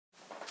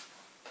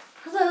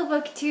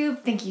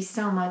BookTube. Thank you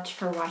so much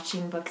for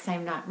watching Books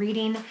I'm Not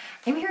Reading.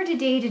 I'm here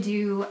today to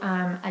do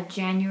a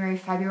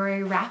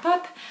January-February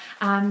wrap-up.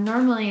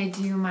 Normally I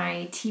do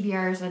my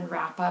TBRs and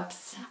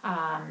wrap-ups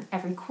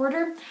every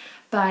quarter,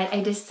 but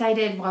I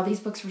decided while these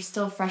books were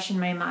still fresh in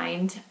my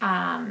mind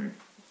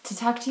to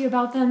talk to you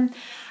about them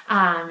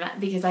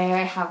because I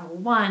have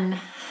one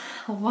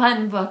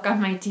book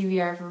on my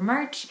TBR for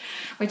March,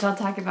 which I'll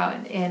talk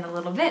about in a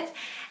little bit.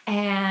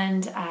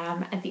 And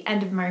at the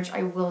end of March,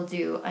 I will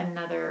do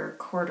another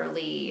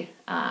quarterly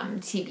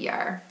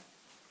TBR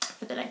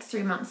for the next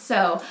 3 months.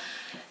 So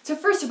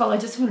first of all, I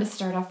just want to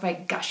start off by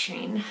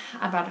gushing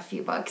about a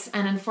few books.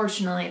 And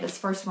unfortunately, this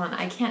first one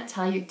I can't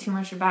tell you too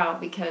much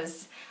about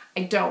because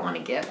I don't want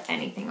to give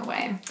anything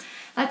away.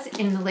 That's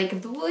In the Lake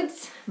of the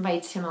Woods by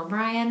Tim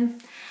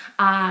O'Brien.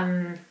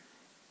 I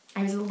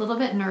was a little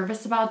bit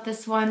nervous about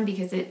this one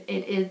because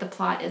the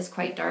plot is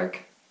quite dark.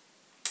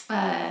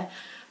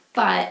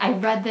 But I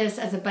read this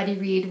as a buddy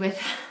read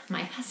with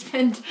my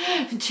husband,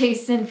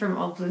 Jason from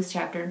Old Blues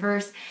Chapter and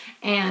Verse,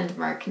 and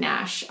Mark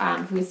Nash,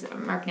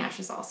 Mark Nash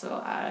is also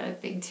a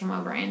big Tim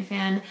O'Brien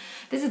fan.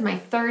 This is my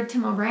third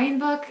Tim O'Brien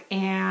book,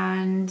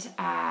 and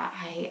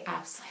I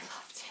absolutely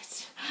loved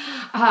it.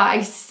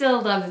 I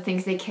still love the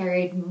things they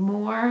carried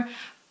more,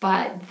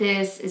 but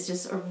this is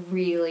just a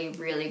really,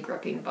 really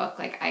gripping book.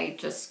 Like I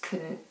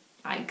couldn't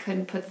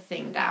put the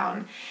thing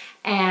down.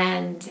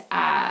 And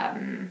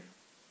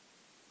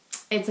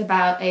it's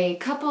about a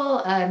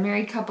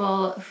married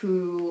couple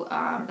who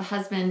the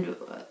husband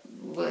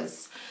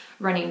was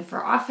running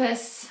for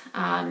office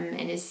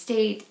in his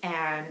state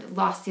and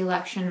lost the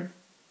election.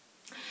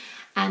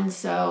 And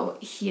so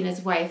he and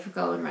his wife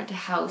go and rent a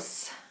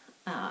house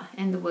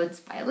in the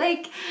woods by a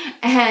lake.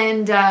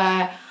 And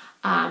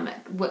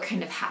what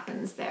kind of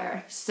happens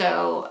there.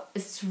 So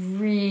it's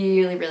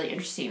really, really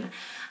interesting.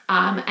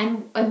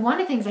 And one of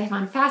the things I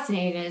found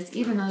fascinating is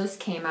even though this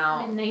came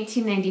out in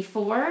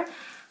 1994,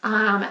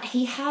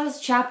 he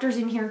has chapters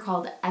in here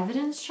called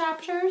evidence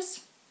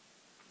chapters,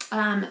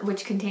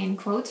 which contain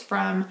quotes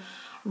from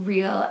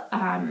real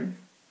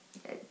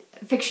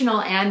fictional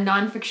and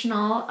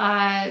non-fictional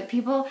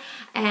people,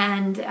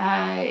 and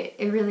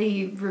it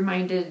really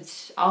reminded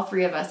all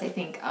three of us, I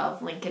think,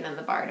 of Lincoln and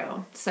the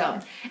Bardo. So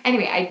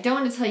anyway, I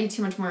don't want to tell you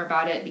too much more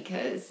about it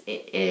because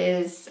it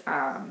is,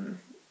 I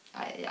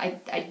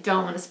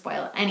don't want to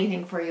spoil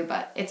anything for you,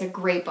 but it's a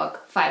great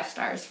book, 5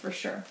 stars for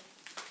sure.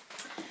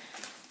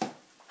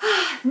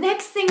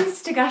 Next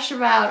things to gush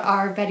about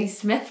are Betty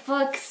Smith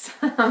books,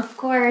 of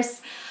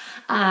course.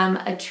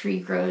 A Tree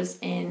Grows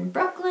in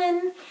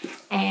Brooklyn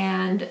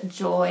and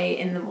Joy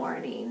in the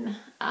Morning.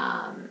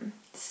 I'm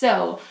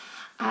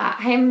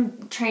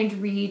trying to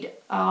read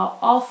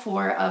all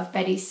 4 of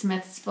Betty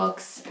Smith's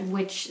books,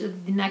 which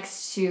the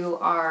next 2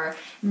 are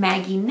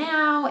Maggie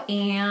Now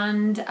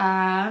and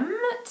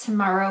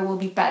Tomorrow Will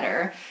Be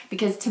Better,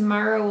 because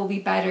Tomorrow Will Be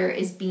Better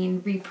is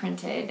being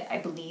reprinted, I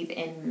believe,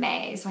 in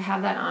May. So I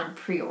have that on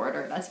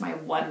pre-order. That's my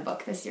one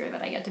book this year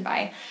that I get to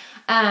buy.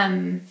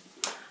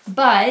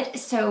 But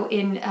so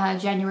in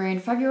January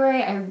and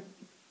February, I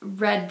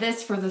read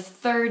this for the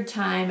 3rd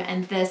time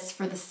and this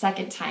for the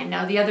 2nd time.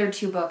 Now the other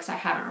 2 books I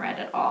haven't read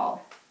at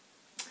all,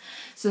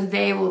 so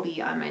they will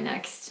be on my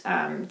next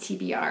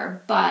TBR.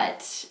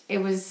 But it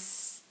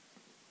was,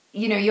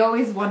 you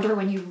always wonder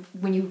when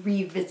you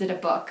revisit a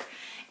book,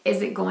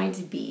 is it going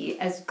to be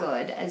as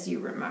good as you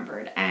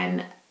remembered?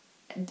 And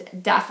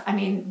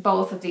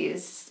both of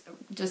these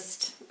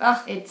just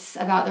it's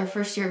about their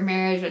first year of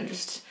marriage and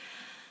just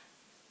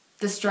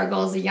the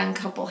struggles a young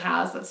couple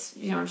has that's,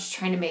 just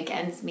trying to make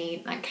ends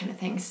meet, that kind of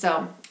thing.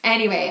 So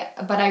anyway,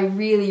 but I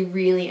really,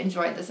 really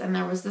enjoyed this. And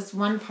there was this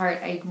one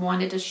part I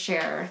wanted to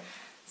share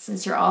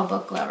since you're all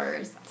book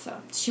lovers.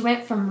 So she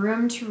went from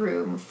room to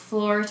room,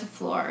 floor to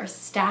floor,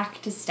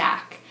 stack to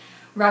stack,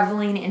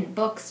 reveling in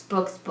books,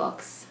 books,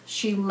 books.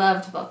 She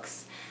loved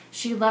books.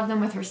 She loved them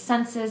with her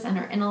senses and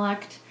her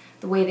intellect,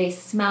 the way they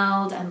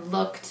smelled and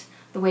looked,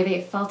 the way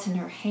they felt in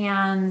her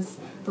hands,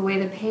 the way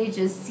the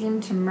pages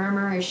seemed to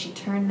murmur as she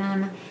turned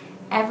them.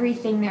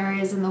 Everything there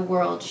is in the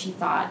world, she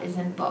thought, is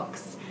in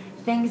books.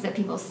 Things that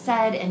people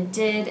said and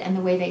did, and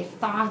the way they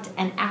thought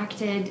and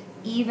acted,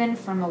 even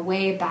from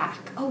way back,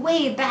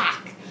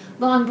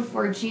 long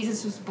before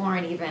Jesus was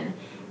born even.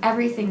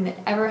 Everything that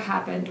ever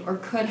happened or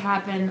could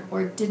happen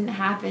or didn't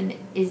happen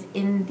is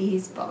in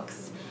these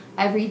books.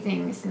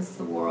 Everything since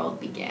the world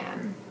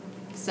began.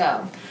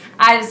 So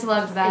I just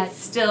loved that. It's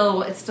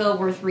still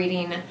worth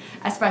reading,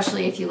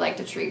 especially if you liked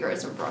A Tree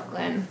Grows in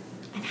Brooklyn.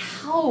 And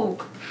how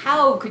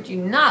could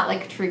you not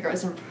like A Tree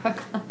Grows in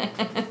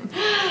Brooklyn?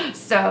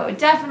 So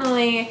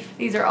definitely,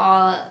 these are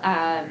all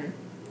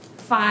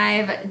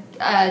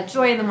 5.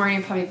 Joy in the Morning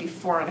would probably be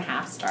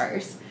 4.5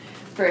 stars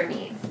for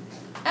me.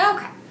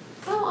 Okay,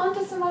 so on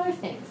to some other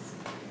things.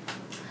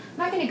 I'm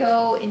not going to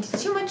go into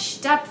too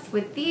much depth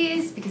with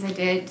these because I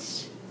did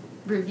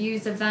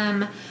reviews of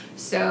them.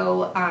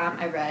 So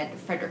I read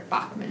Fredrik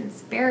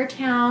Backman's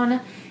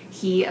Beartown.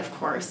 He, of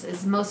course,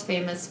 is most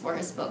famous for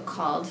his book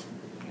called,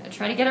 I'm going to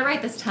try to get it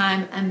right this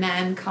time, A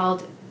Man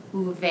Called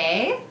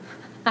Uwe.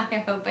 I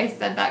hope I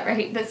said that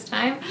right this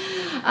time.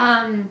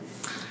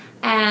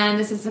 And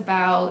this is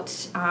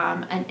about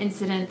an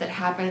incident that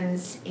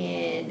happens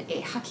in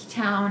a hockey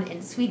town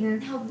in Sweden.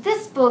 Now,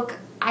 this book,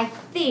 I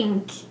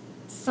think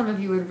some of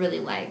you would really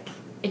like.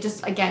 It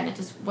just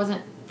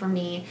wasn't for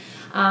me.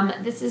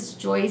 This is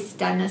Joyce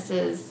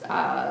Dennys's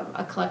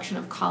a collection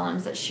of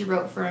columns that she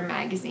wrote for a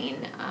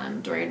magazine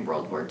during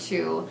World War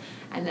II,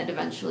 and then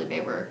eventually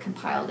they were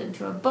compiled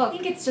into a book. I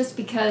think it's just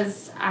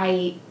because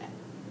I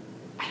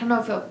don't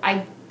know if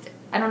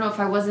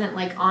I wasn't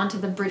like onto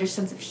the British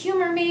sense of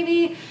humor,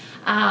 maybe.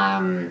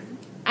 I'm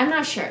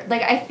not sure.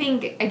 Like,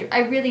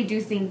 I really do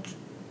think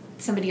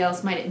somebody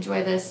else might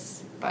enjoy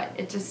this, but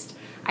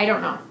I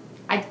don't know.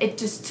 It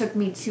just took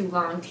me too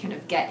long to kind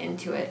of get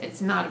into it. It's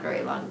not a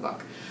very long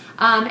book.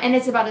 And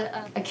it's about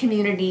a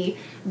community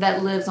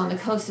that lives on the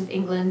coast of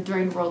England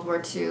during World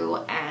War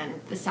II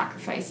and the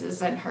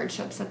sacrifices and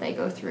hardships that they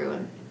go through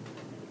and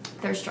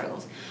their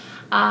struggles,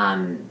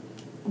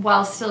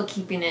 while still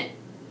keeping it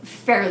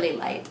fairly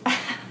light.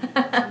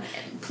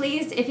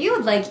 Please, if you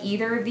would like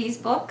either of these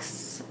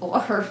books,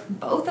 or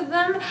both of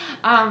them,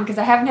 because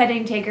I haven't had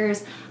any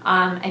takers,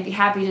 I'd be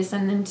happy to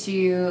send them to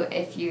you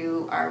if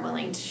you are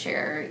willing to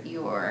share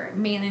your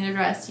mailing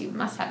address. You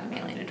must have a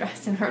mailing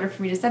address in order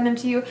for me to send them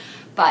to you,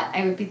 but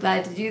I would be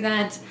glad to do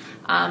that.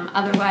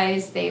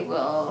 Otherwise, they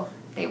will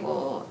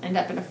end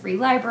up in a free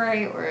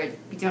library or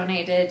be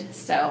donated,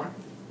 so...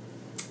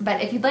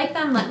 But if you'd like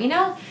them, let me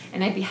know,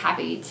 and I'd be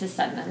happy to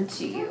send them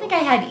to you. I don't think I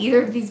had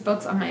either of these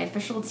books on my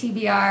official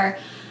TBR.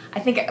 I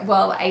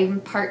in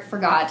part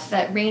forgot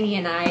that Rainey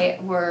and I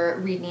were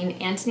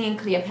reading Antony and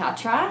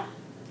Cleopatra.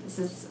 This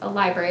is a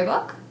library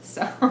book,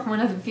 so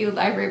one of the few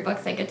library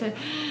books I get to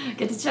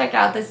check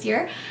out this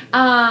year.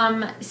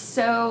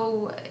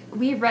 So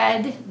we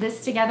read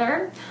this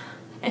together.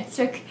 It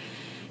took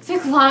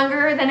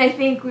longer than I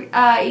think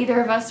either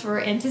of us were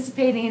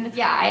anticipating.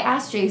 Yeah, I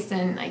asked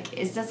Jason, like,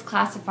 is this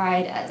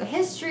classified as a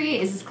history?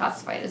 Is this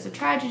classified as a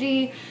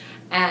tragedy?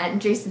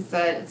 And Jason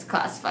said it's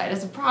classified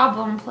as a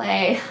problem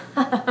play,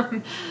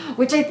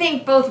 which I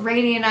think both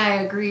Rainey and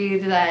I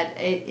agreed that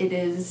it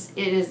is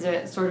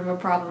a sort of a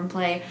problem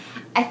play.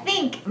 I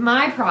think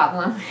my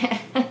problem,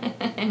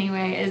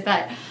 anyway, is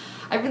that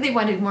I really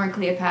wanted more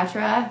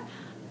Cleopatra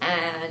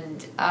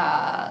and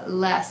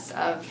less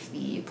of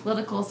the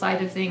political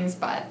side of things,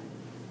 but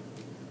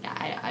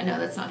yeah, I know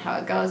that's not how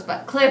it goes.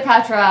 But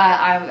Cleopatra,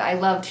 I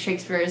loved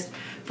Shakespeare's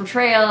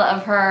portrayal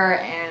of her,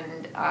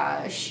 and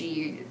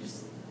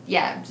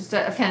just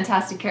a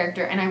fantastic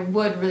character, and I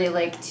would really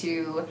like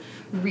to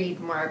read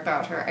more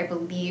about her. I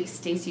believe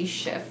Stacy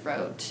Schiff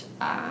wrote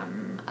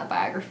a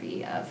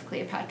biography of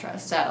Cleopatra,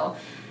 so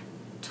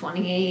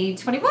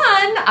 2021,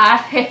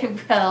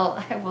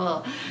 I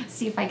will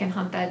see if I can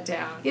hunt that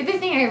down. The other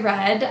thing I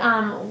read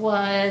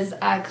was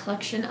a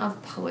collection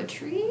of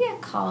poetry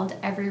called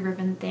Every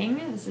Riven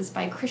Thing. This is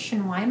by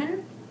Christian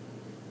Wiman.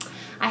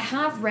 I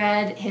have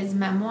read his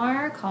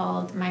memoir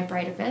called My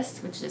Bright Abyss,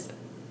 which is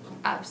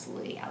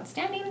absolutely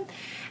outstanding.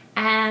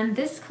 And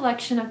this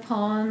collection of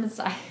poems,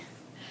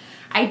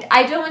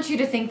 I don't want you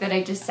to think that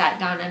I just sat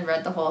down and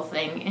read the whole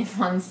thing in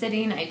one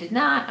sitting. I did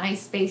not. I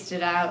spaced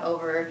it out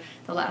over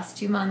the last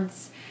 2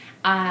 months.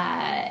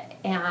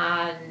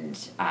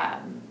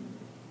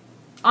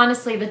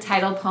 Honestly, the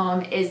title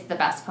poem is the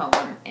best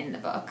poem in the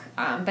book.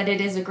 But it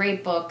is a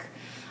great book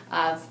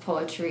of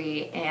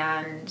poetry,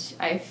 and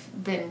I've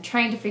been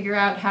trying to figure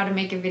out how to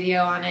make a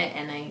video on it,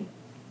 and I'm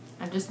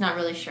just not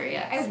really sure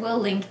yet. I will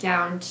link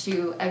down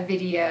to a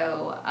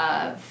video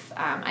of,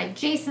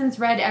 Jason's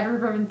read Every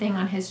Riven Thing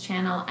on his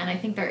channel, and I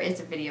think there is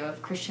a video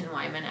of Christian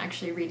Wiman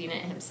actually reading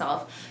it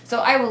himself.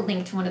 So I will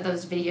link to one of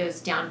those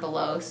videos down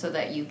below so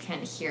that you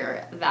can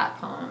hear that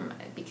poem,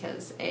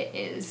 because it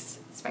is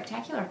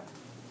spectacular.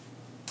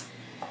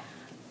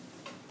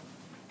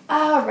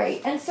 All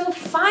right, and so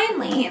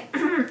finally,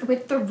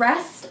 with the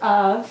rest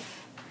of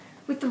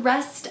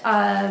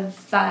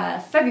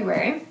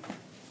February,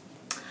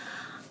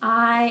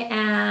 I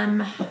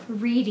am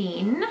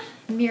reading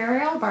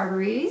Muriel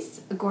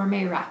Barbery's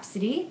Gourmet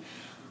Rhapsody,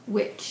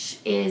 which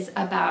is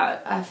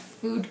about a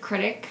food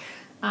critic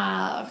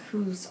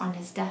who's on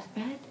his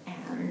deathbed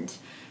and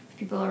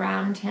people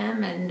around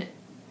him, and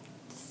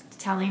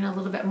telling a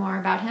little bit more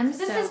about him.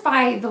 This is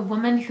by the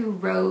woman who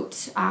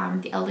wrote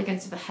The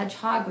Elegance of the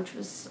Hedgehog, which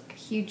was a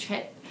huge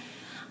hit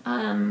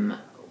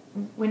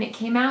when it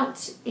came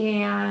out,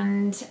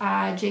 and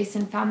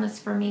Jason found this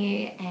for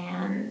me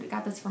and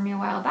got this for me a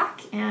while back,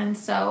 and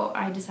so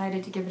I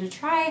decided to give it a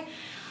try,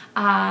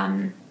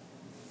 and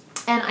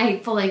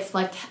I fully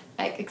expect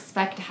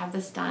to have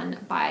this done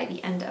by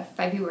the end of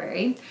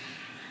February.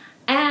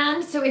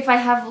 And so if I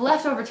have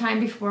leftover time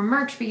before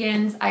March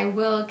begins, I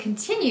will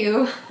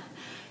continue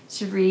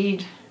to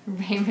read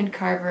Raymond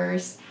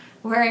Carver's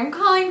Where I'm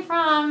Calling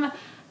From,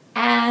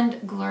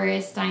 and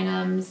Gloria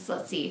Steinem's,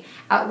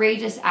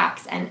 Outrageous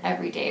Acts and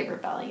Everyday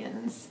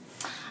Rebellions.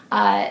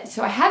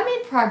 So I have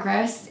made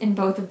progress in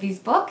both of these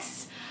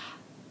books.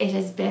 It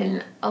has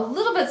been a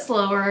little bit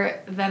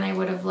slower than I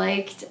would have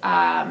liked,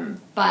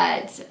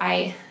 but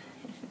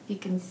You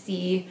can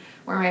see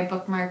where my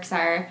bookmarks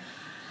are.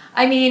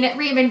 I mean,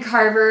 Raymond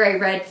Carver, I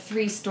read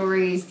 3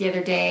 stories the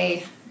other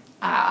day.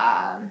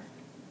 And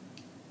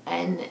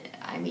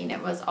I mean,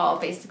 it was all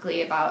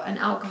basically about an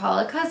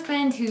alcoholic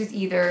husband who's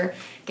either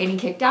getting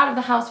kicked out of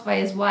the house by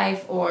his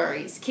wife, or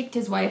he's kicked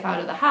his wife out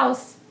of the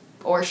house,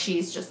 or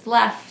she's just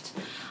left.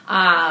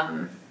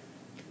 And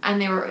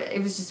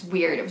it was just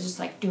weird. It was just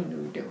like,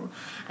 do.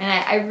 And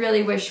I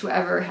really wish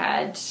whoever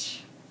had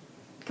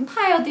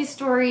compiled these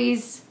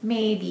stories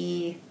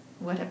maybe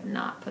would have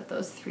not put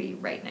those 3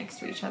 right next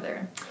to each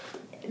other.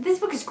 This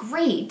book is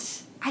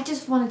great. I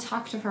just want to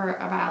talk to her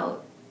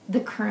about the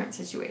current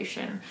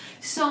situation.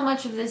 So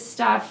much of this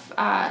stuff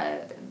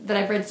that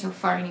I've read so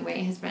far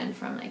anyway has been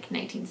from like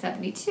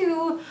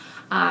 1972,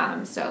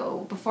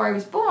 so before I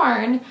was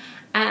born,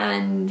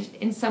 and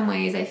in some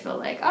ways I feel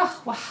like,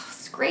 oh wow,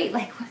 it's great,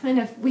 like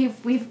women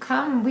we've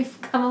come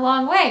a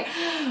long way.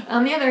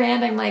 On the other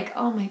hand, I'm like,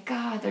 oh my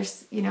god,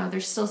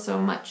 there's still so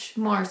much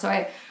more. So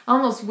I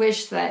almost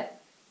wish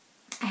that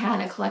I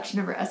had a collection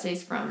of her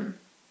essays from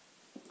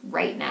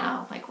right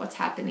now, like what's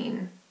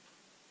happening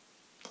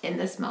in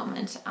this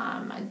moment.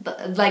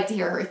 I'd like to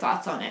hear her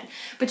thoughts on it.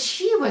 But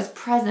she was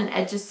present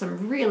at just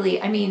some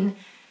really, I mean,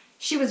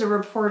 she was a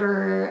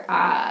reporter,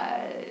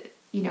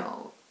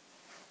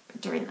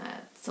 during the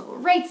civil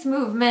rights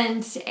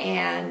movement,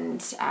 and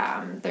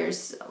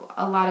there's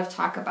a lot of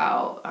talk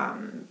about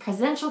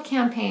presidential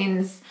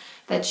campaigns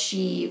that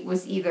she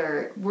was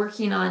either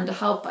working on to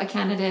help a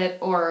candidate,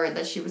 or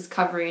that she was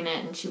covering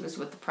it, and she was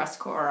with the press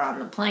corps on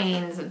the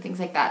planes and things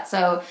like that.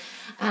 So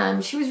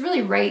she was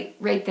really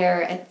right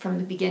there from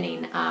the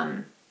beginning.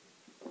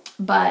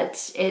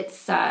 But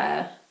it's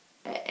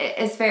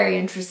very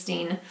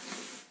interesting,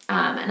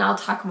 and I'll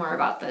talk more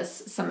about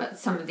this, some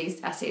of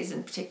these essays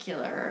in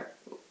particular,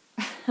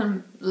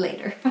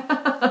 later.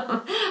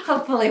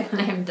 Hopefully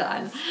when I'm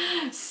done.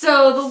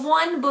 So the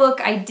one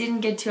book I didn't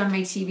get to on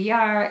my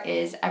TBR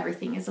is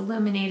Everything is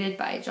Illuminated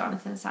by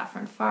Jonathan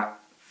Safran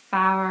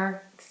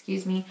Foer.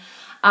 Excuse me.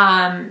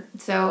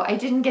 So I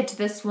didn't get to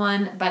this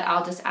one, but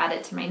I'll just add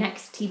it to my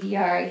next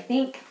TBR, I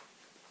think.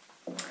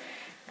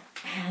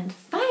 And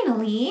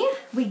finally,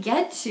 we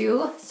get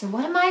to, so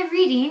what am I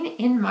reading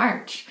in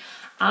March?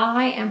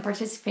 I am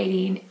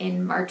participating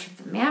in March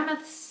of the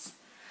Mammoths,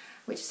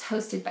 which is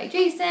hosted by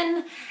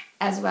Jason,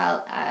 as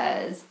well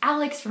as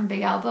Alex from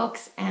Big Al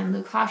Books and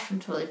Luke Hosh from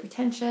Totally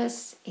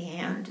Pretentious.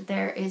 And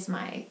there is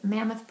my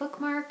Mammoth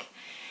bookmark.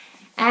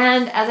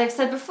 And as I've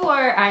said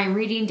before, I'm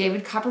reading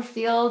David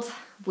Copperfield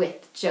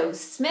with Joe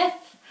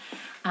Smith.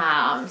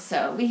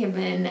 So we have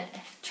been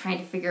trying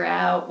to figure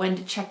out when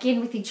to check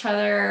in with each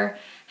other,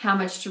 how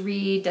much to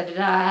read,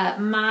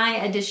 My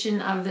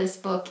edition of this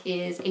book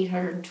is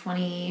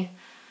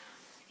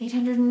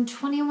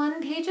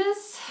 821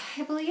 pages,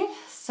 I believe.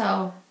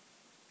 So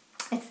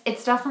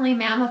it's definitely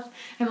Mammoth.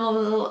 I'm a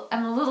little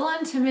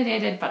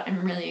intimidated, but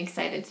I'm really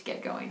excited to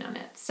get going on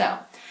it. So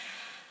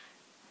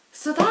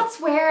that's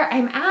where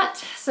I'm at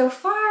so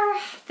far.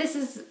 This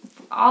is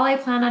all I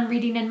plan on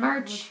reading in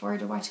March. I look forward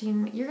to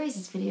watching your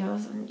guys'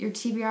 videos and your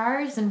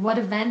TBRs and what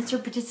events are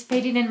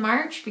participating in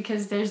March,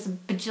 because there's a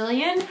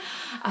bajillion.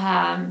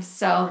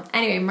 So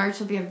anyway, March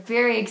will be a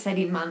very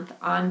exciting month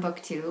on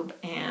BookTube,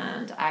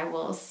 and I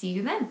will see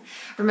you then.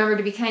 Remember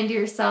to be kind to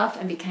yourself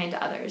and be kind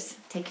to others.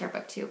 Take care,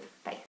 BookTube.